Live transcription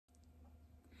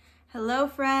Hello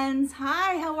friends,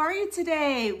 hi, how are you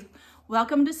today?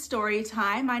 Welcome to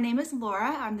Storytime. My name is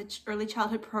Laura. I'm the Early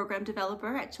Childhood Program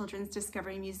Developer at Children's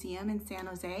Discovery Museum in San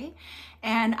Jose.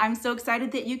 And I'm so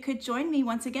excited that you could join me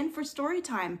once again for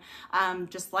Storytime.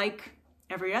 Just like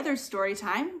every other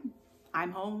Storytime,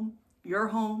 I'm home, you're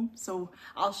home. So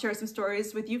I'll share some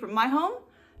stories with you from my home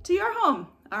to your home.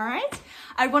 All right.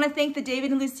 I want to thank the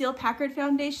David and Lucille Packard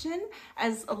Foundation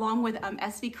along with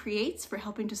SV Creates for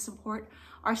helping to support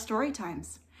our story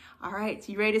times. All right,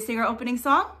 so you ready to sing our opening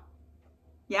song?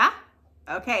 Yeah?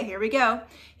 Okay, here we go.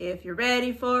 If you're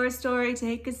ready for a story,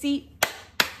 take a seat.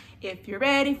 If you're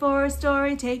ready for a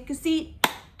story, take a seat.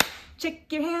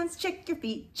 Check your hands, check your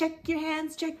feet. Check your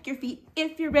hands, check your feet.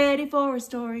 If you're ready for a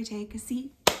story, take a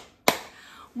seat.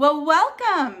 Well,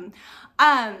 welcome.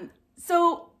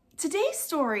 So today's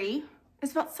story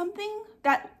is about something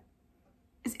that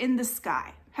is in the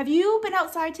sky. Have you been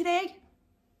outside today?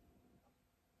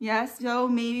 Yes, so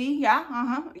maybe,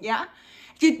 yeah, yeah.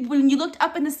 When you looked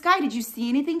up in the sky, did you see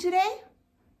anything today?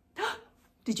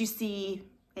 Did you see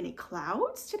any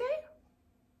clouds today?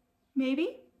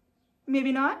 Maybe,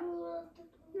 maybe not. No,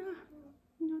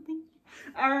 thank you.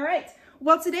 All right,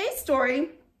 well, today's story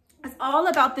is all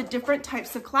about the different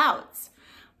types of clouds.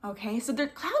 Okay, so the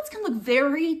clouds can look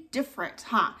very different,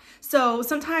 huh? So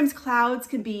sometimes clouds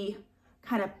can be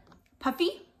kind of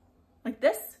puffy, like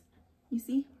this. You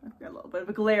see, I've got a little bit of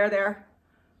a glare there.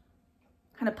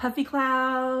 Kind of puffy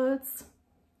clouds.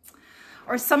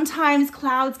 Or sometimes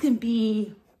clouds can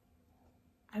be,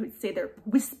 I would say they're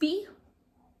wispy,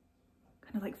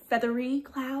 kind of like feathery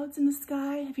clouds in the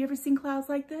sky. Have you ever seen clouds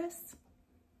like this?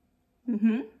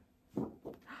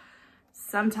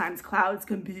 Sometimes clouds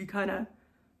can be kind of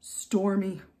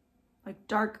stormy, like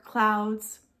dark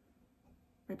clouds.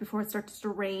 Right before it starts to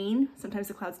rain, sometimes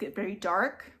the clouds get very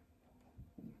dark.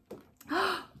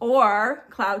 Or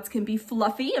clouds can be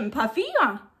fluffy and puffy.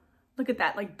 Look at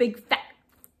that, like big, fat,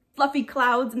 fluffy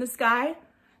clouds in the sky.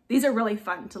 These are really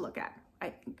fun to look at, I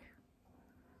think.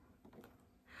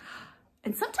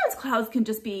 And sometimes clouds can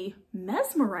just be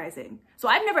mesmerizing. So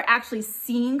I've never actually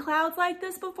seen clouds like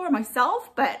this before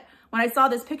myself, but when I saw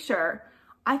this picture,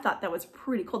 I thought that was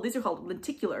pretty cool. These are called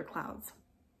lenticular clouds,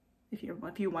 if you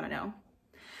want to know.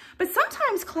 But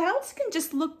sometimes clouds can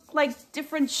just look like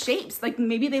different shapes. Like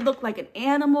maybe they look like an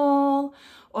animal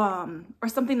or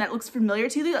something that looks familiar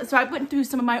to you. So I went through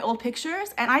some of my old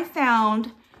pictures and I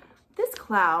found this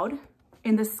cloud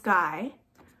in the sky.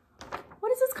 What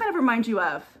does this kind of remind you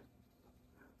of?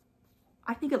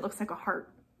 I think it looks like a heart.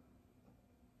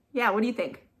 Yeah, what do you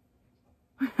think?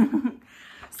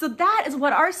 So that is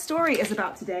what our story is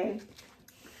about today.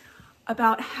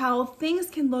 About how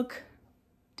things can look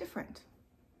different.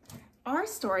 Our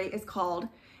story is called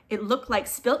It Looked Like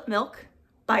Spilt Milk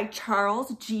by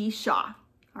Charles G. Shaw.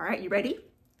 All right, you ready?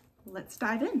 Let's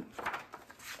dive in.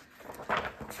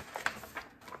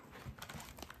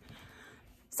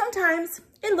 Sometimes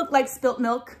it looked like spilt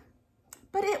milk,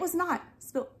 but it was not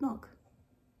spilt milk.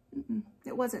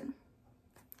 It wasn't.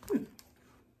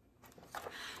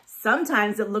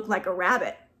 Sometimes it looked like a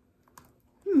rabbit.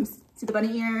 See the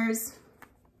bunny ears?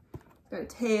 Got a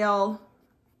tail.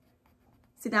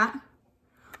 See that?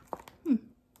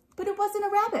 But it wasn't a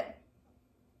rabbit.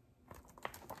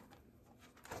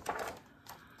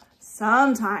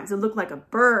 Sometimes it looked like a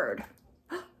bird.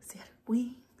 See, it had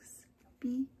wings,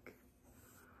 beak.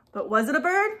 But was it a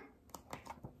bird?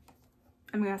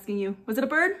 I'm asking you, was it a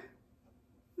bird?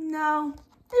 No,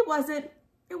 it wasn't.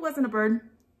 It wasn't a bird.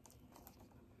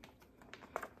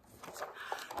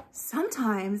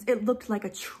 Sometimes it looked like a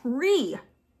tree,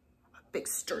 a big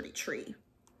sturdy tree.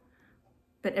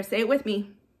 But say it with me,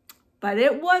 but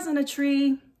it wasn't a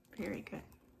tree. Very good.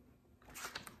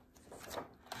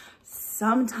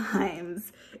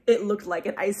 Sometimes it looked like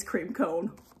an ice cream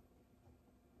cone.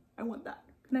 I want that.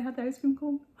 Can I have the ice cream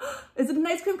cone? Is it an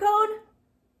ice cream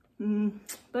cone?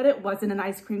 But it wasn't an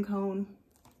ice cream cone.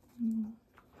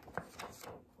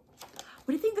 What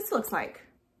do you think this looks like?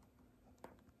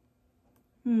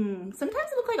 Sometimes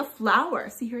it looks like a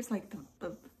flower. See, here's like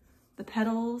the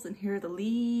petals and here are the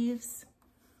leaves.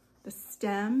 The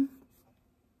stem.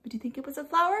 But do you think it was a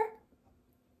flower?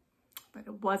 But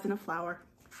it wasn't a flower.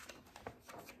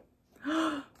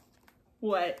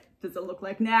 What does it look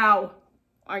like now?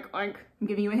 Oink, oink. I'm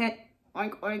giving you a hint.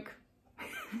 Oink,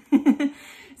 oink.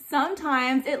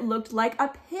 Sometimes it looked like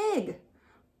a pig,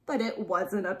 but it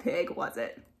wasn't a pig, was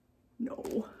it?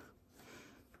 No.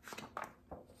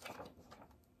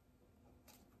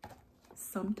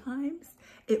 Sometimes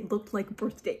it looked like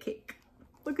birthday cake.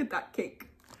 Look at that cake.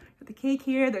 The cake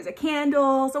here, there's a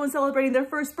candle, someone celebrating their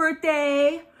first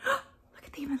birthday. Look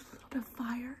at the even a little bit of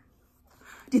fire.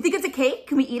 Do you think it's a cake?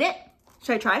 Can we eat it?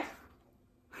 Should I try?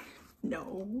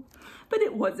 No, but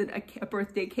it wasn't a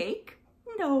birthday cake.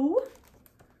 No.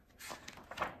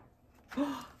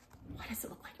 What does it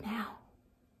look like now?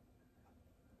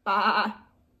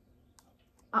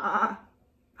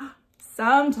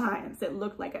 Sometimes it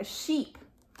looked like a sheep,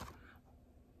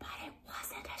 but it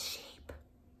wasn't a sheep.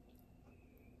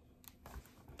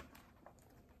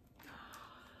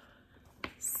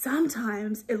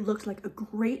 Sometimes it looked like a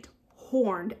great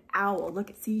horned owl.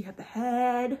 Look, see, you have the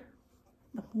head,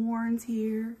 the horns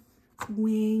here, its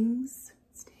wings,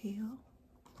 its tail.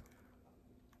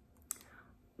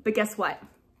 But guess what?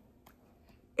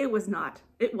 It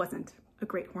wasn't a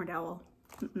great horned owl.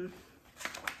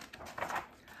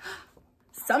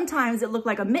 Sometimes it looked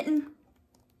like a mitten,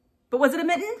 but was it a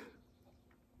mitten?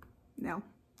 No,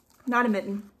 not a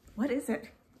mitten. What is it?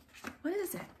 What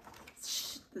is it?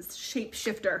 This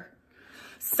shapeshifter.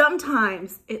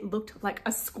 Sometimes it looked like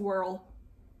a squirrel.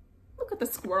 Look at the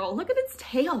squirrel. Look at its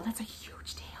tail. That's a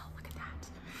huge tail. Look at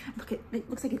that. It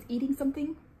looks like it's eating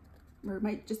something, or it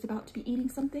might just about to be eating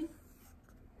something.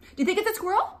 Do you think it's a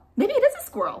squirrel? Maybe it is a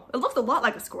squirrel. It looks a lot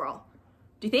like a squirrel.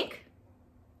 Do you think?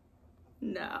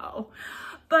 No,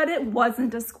 but it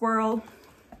wasn't a squirrel.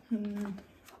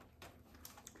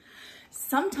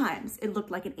 Sometimes it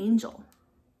looked like an angel.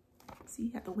 See,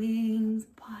 you have the wings,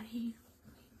 body,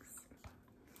 wings.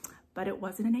 But it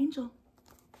wasn't an angel.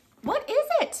 What is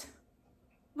it?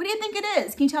 What do you think it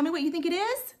is? Can you tell me what you think it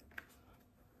is?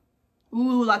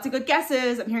 Ooh, lots of good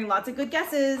guesses. I'm hearing lots of good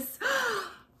guesses.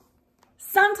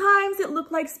 Sometimes it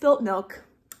looked like spilt milk,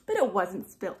 but it wasn't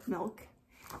spilt milk.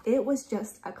 It was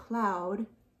just a cloud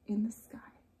in the sky.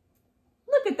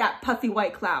 Look at that puffy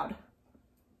white cloud.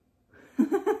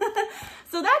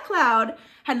 So that cloud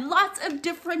had lots of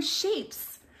different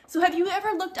shapes. So have you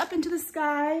ever looked up into the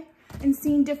sky and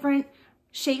seen different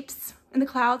shapes in the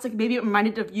clouds? Like maybe it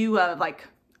reminded of you of like,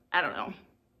 I don't know,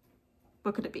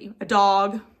 what could it be? A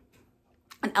dog,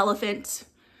 an elephant,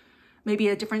 maybe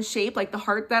a different shape, like the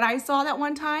heart that I saw that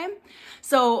one time.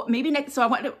 So maybe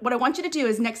what I want you to do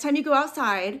is next time you go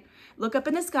outside, look up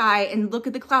in the sky and look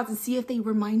at the clouds and see if they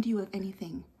remind you of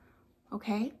anything,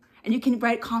 okay? And you can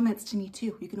write comments to me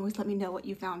too. You can always let me know what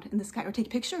you found in the sky or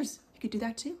take pictures. You could do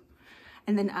that too.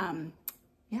 And then,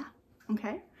 yeah,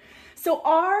 okay. So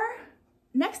our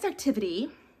next activity,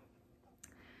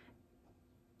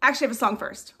 actually I have a song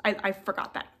first. I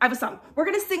forgot that. I have a song. We're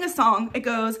gonna sing a song. It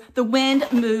goes, "The wind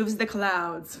moves the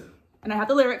clouds." And I have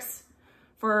the lyrics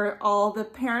for all the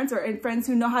parents and friends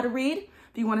who know how to read.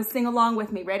 If you wanna sing along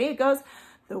with me, ready? It goes,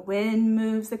 "The wind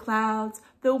moves the clouds,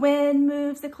 the wind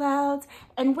moves the clouds,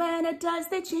 and when it does,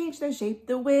 they change their shape.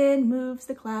 The wind moves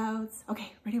the clouds."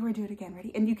 Okay, ready? We're gonna do it again,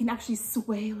 ready? And you can actually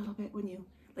sway a little bit when you,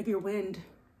 like your wind,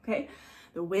 okay?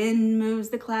 The wind moves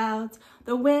the clouds,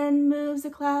 the wind moves the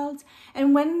clouds,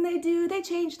 and when they do, they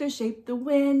change their shape. The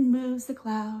wind moves the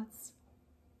clouds.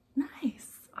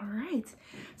 Nice, all right.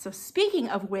 So speaking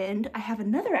of wind, I have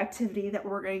another activity that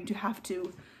we're going to have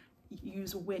to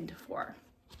use wind for.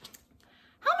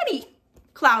 How many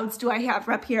clouds do I have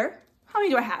up here? How many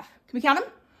do I have? Can we count them?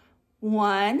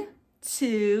 1,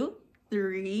 2,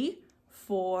 3,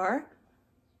 4,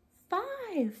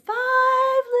 5.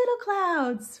 5 little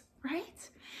clouds, right?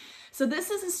 So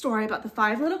this is a story about the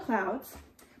 5 little clouds,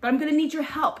 but I'm gonna need your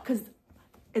help because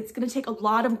it's gonna take a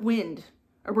lot of wind,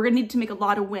 or we're gonna need to make a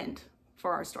lot of wind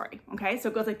for our story, okay? So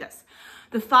it goes like this.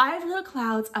 The 5 little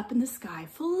clouds up in the sky,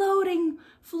 floating,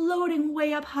 floating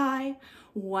way up high.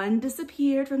 One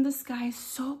disappeared from the sky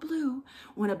so blue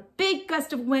when a big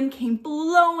gust of wind came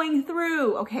blowing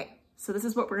through. Okay, so this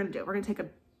is what we're gonna do. We're gonna take a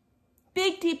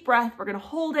big deep breath, we're gonna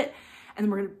hold it, and then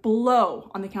we're gonna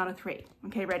blow on the count of 3.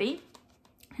 Okay, ready?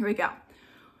 Here we go.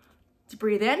 Let's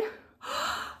breathe in,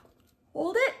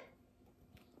 hold it.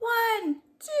 1,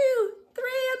 2,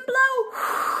 3, and blow.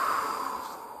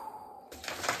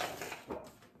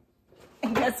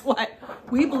 And guess what?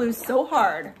 We blew so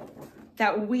hard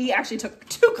that we actually took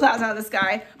 2 clouds out of the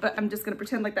sky, but I'm just gonna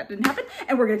pretend like that didn't happen,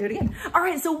 and we're gonna do it again. All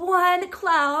right, so 1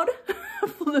 cloud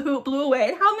blew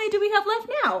away. How many do we have left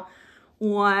now?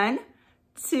 1,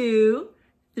 2,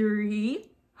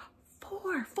 3,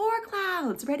 4. 4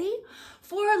 clouds, ready?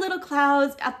 4 little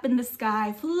clouds up in the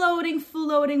sky, floating,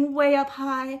 floating way up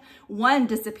high. One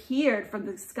disappeared from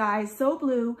the sky so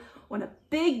blue when a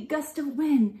big gust of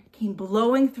wind came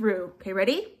blowing through. Okay,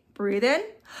 ready? Breathe in.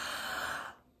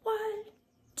 1,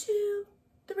 2,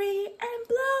 3, and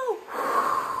blow.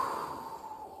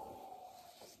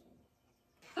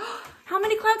 How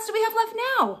many clouds do we have left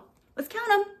now? Let's count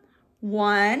them.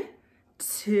 1,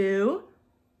 2,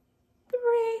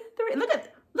 3.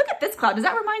 Look at this cloud. Does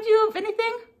that remind you of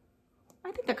anything?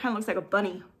 I think that kind of looks like a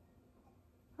bunny.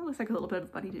 That looks like a little bit of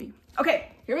a bunny to me.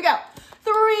 Okay, here we go.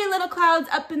 3 little clouds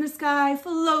up in the sky,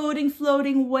 floating,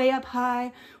 floating way up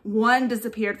high. One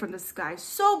disappeared from the sky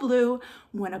so blue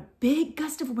when a big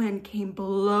gust of wind came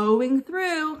blowing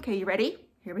through. Okay, you ready?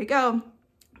 Here we go.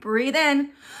 Breathe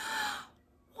in.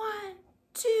 1,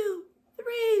 2,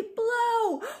 3,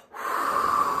 blow.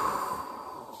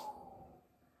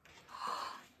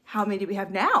 How many do we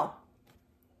have now?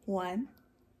 1,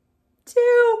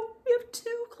 2. We have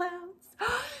 2 clouds.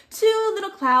 2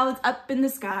 little clouds up in the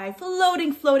sky,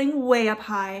 floating, floating way up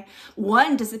high.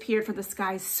 One disappeared from the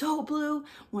sky so blue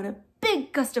when a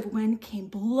big gust of wind came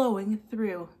blowing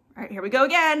through. All right, here we go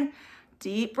again.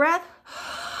 Deep breath.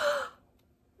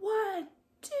 1,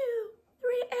 2,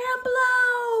 3, and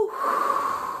blow.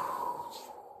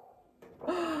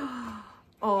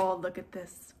 Oh, look at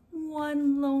this.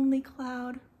 One lonely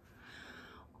cloud.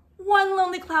 One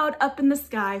lonely cloud up in the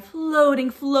sky, floating,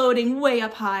 floating way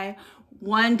up high.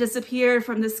 One disappeared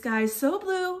from the sky so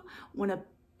blue when a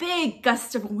big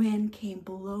gust of wind came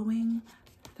blowing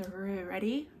through.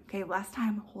 Ready? Okay, last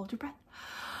time, hold your breath.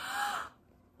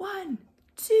 1,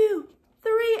 2,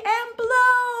 3, and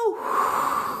blow.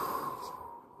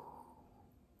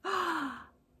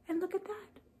 And look at that.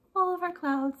 All of our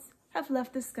clouds have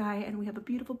left the sky and we have a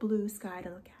beautiful blue sky to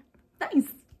look at.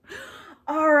 Nice.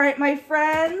 All right, my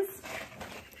friends.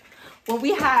 Well,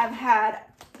 we have had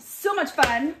so much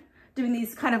fun doing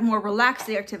these kind of more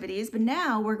relaxing activities, but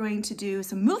now we're going to do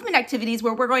some movement activities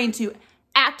where we're going to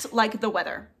act like the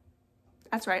weather.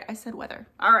 That's right, I said weather.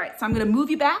 All right, so I'm gonna move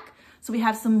you back so we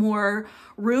have some more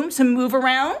room to move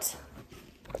around.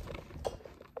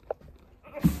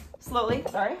 Slowly,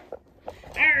 sorry.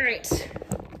 All right,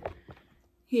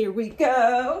 here we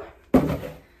go.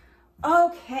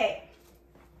 Okay.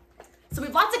 So we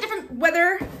have lots of different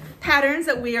weather patterns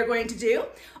that we are going to do.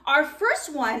 Our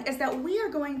first one is that we are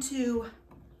going to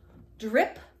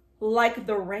drip like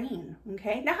the rain,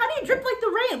 okay? Now, how do you drip like the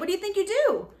rain? What do you think you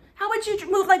do? How would you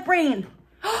move like rain?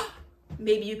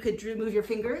 Maybe you could move your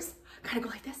fingers, kind of go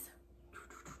like this.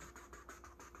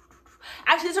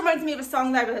 Actually, this reminds me of a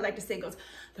song that I really like to sing. It goes,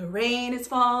 the rain is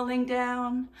falling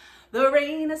down, the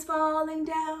rain is falling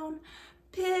down.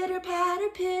 Pitter patter,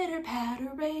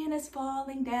 rain is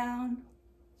falling down.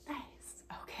 Nice.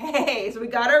 Okay, so we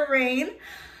got our rain.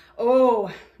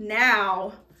 Oh,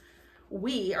 now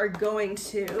we are going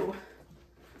to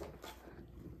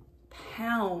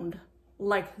pound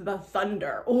like the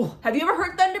thunder. Oh, have you ever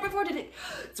heard thunder before?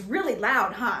 It's really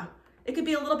loud, huh? It could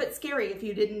be a little bit scary if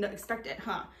you didn't expect it,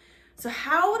 huh? So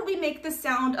how would we make the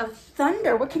sound of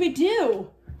thunder? What can we do?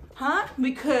 Huh?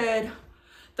 We could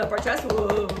thump our chest.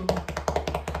 Whoa.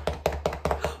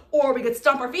 Or we could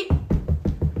stomp our feet.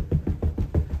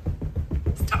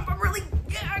 Stomp them really,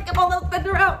 yeah, get all that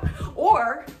thunder out.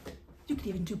 Or you could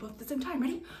even do both at the same time.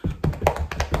 Ready?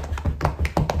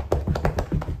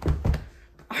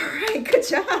 All right, good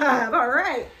job. All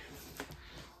right.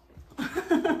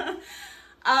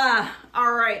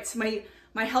 All right.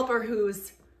 My helper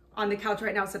who's on the couch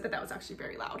right now said that was actually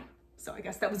very loud. So I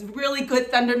guess that was really good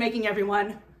thunder making,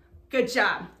 everyone. Good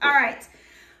job. All right.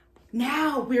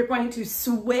 Now we're going to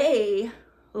sway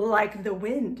like the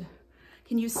wind.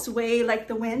 Can you sway like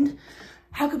the wind?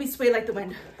 How could we sway like the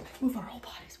wind? Move our whole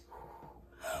bodies.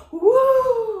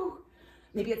 Woo!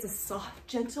 Maybe it's a soft,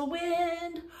 gentle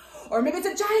wind, or maybe it's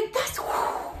a giant gust.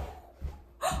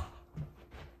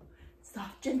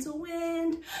 Soft, gentle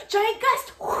wind, giant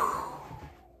gust. All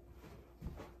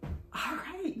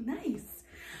right, nice.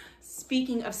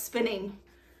 Speaking of spinning,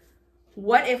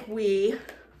 what if we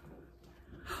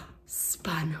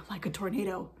spun like a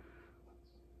tornado?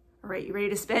 All right, you ready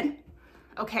to spin?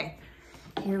 Okay,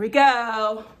 here we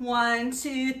go. 1,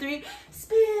 2, 3,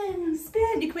 spin,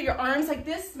 spin. You can put your arms like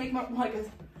this, make more like a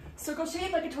circle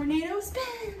shape, like a tornado.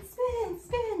 Spin, spin,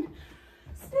 spin,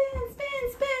 spin,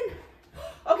 spin, spin.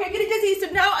 Okay, I'm getting dizzy, so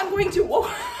now I'm going to, whoa.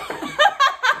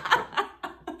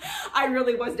 I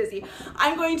really was dizzy.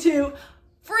 I'm going to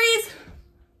freeze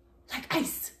like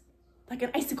ice, like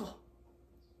an icicle.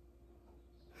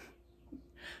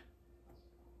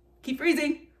 Keep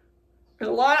freezing. There's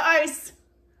a lot of ice.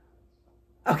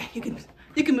 Okay, you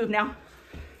can move now.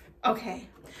 Okay,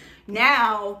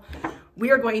 now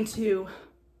we are going to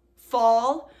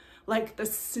fall like the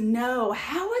snow.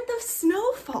 How would the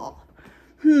snow fall?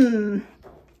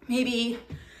 Maybe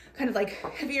kind of like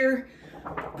heavier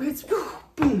boots,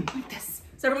 boom, like this.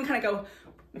 So everyone kind of go,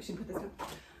 make sure you put this down.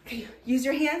 Okay, use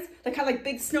your hands, like kind of like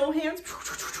big snow hands.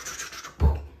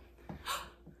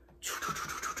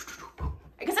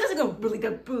 I guess it doesn't go really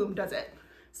good boom, does it?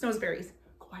 Snow's very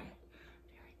quiet,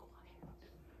 very quiet.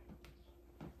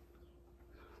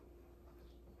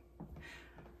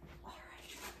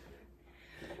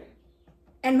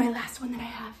 And my last one that I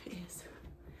have is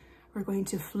we're going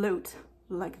to float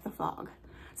like the fog.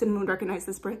 Does anyone recognize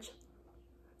this bridge?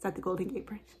 Is that the Golden Gate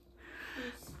Bridge?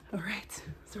 Yes. All right,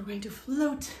 so we're going to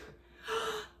float,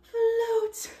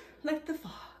 float like the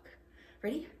fog.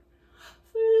 Ready?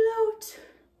 Float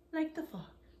like the fog.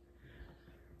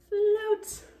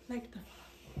 Float like the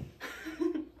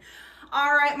fog.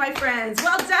 All right, my friends,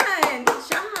 well done,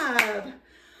 good job.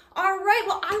 All right,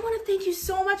 well, I want to thank you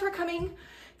so much for coming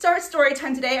to our story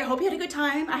time today. I hope you had a good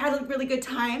time. I had a really good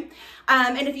time.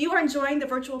 And if you are enjoying the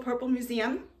Virtual Purple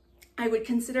Museum, I would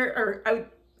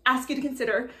ask you to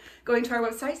consider going to our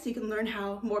website so you can learn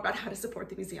more about how to support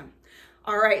the museum.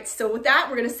 All right, so with that,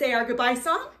 we're gonna say our goodbye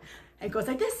song. It goes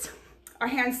like this. Our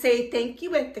hands say thank you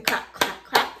with the clap, clap,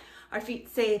 clap. Our feet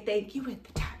say thank you with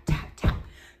the tap, tap, tap.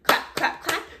 Clap, clap,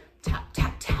 clap, tap,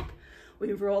 tap, tap.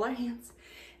 We roll our hands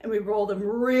and we roll them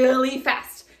really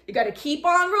fast. You gotta keep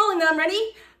on rolling them,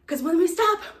 ready? Because when we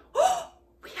stop,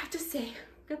 we have to say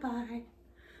goodbye.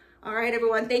 All right,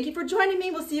 everyone, thank you for joining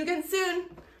me. We'll see you again soon.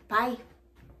 Bye.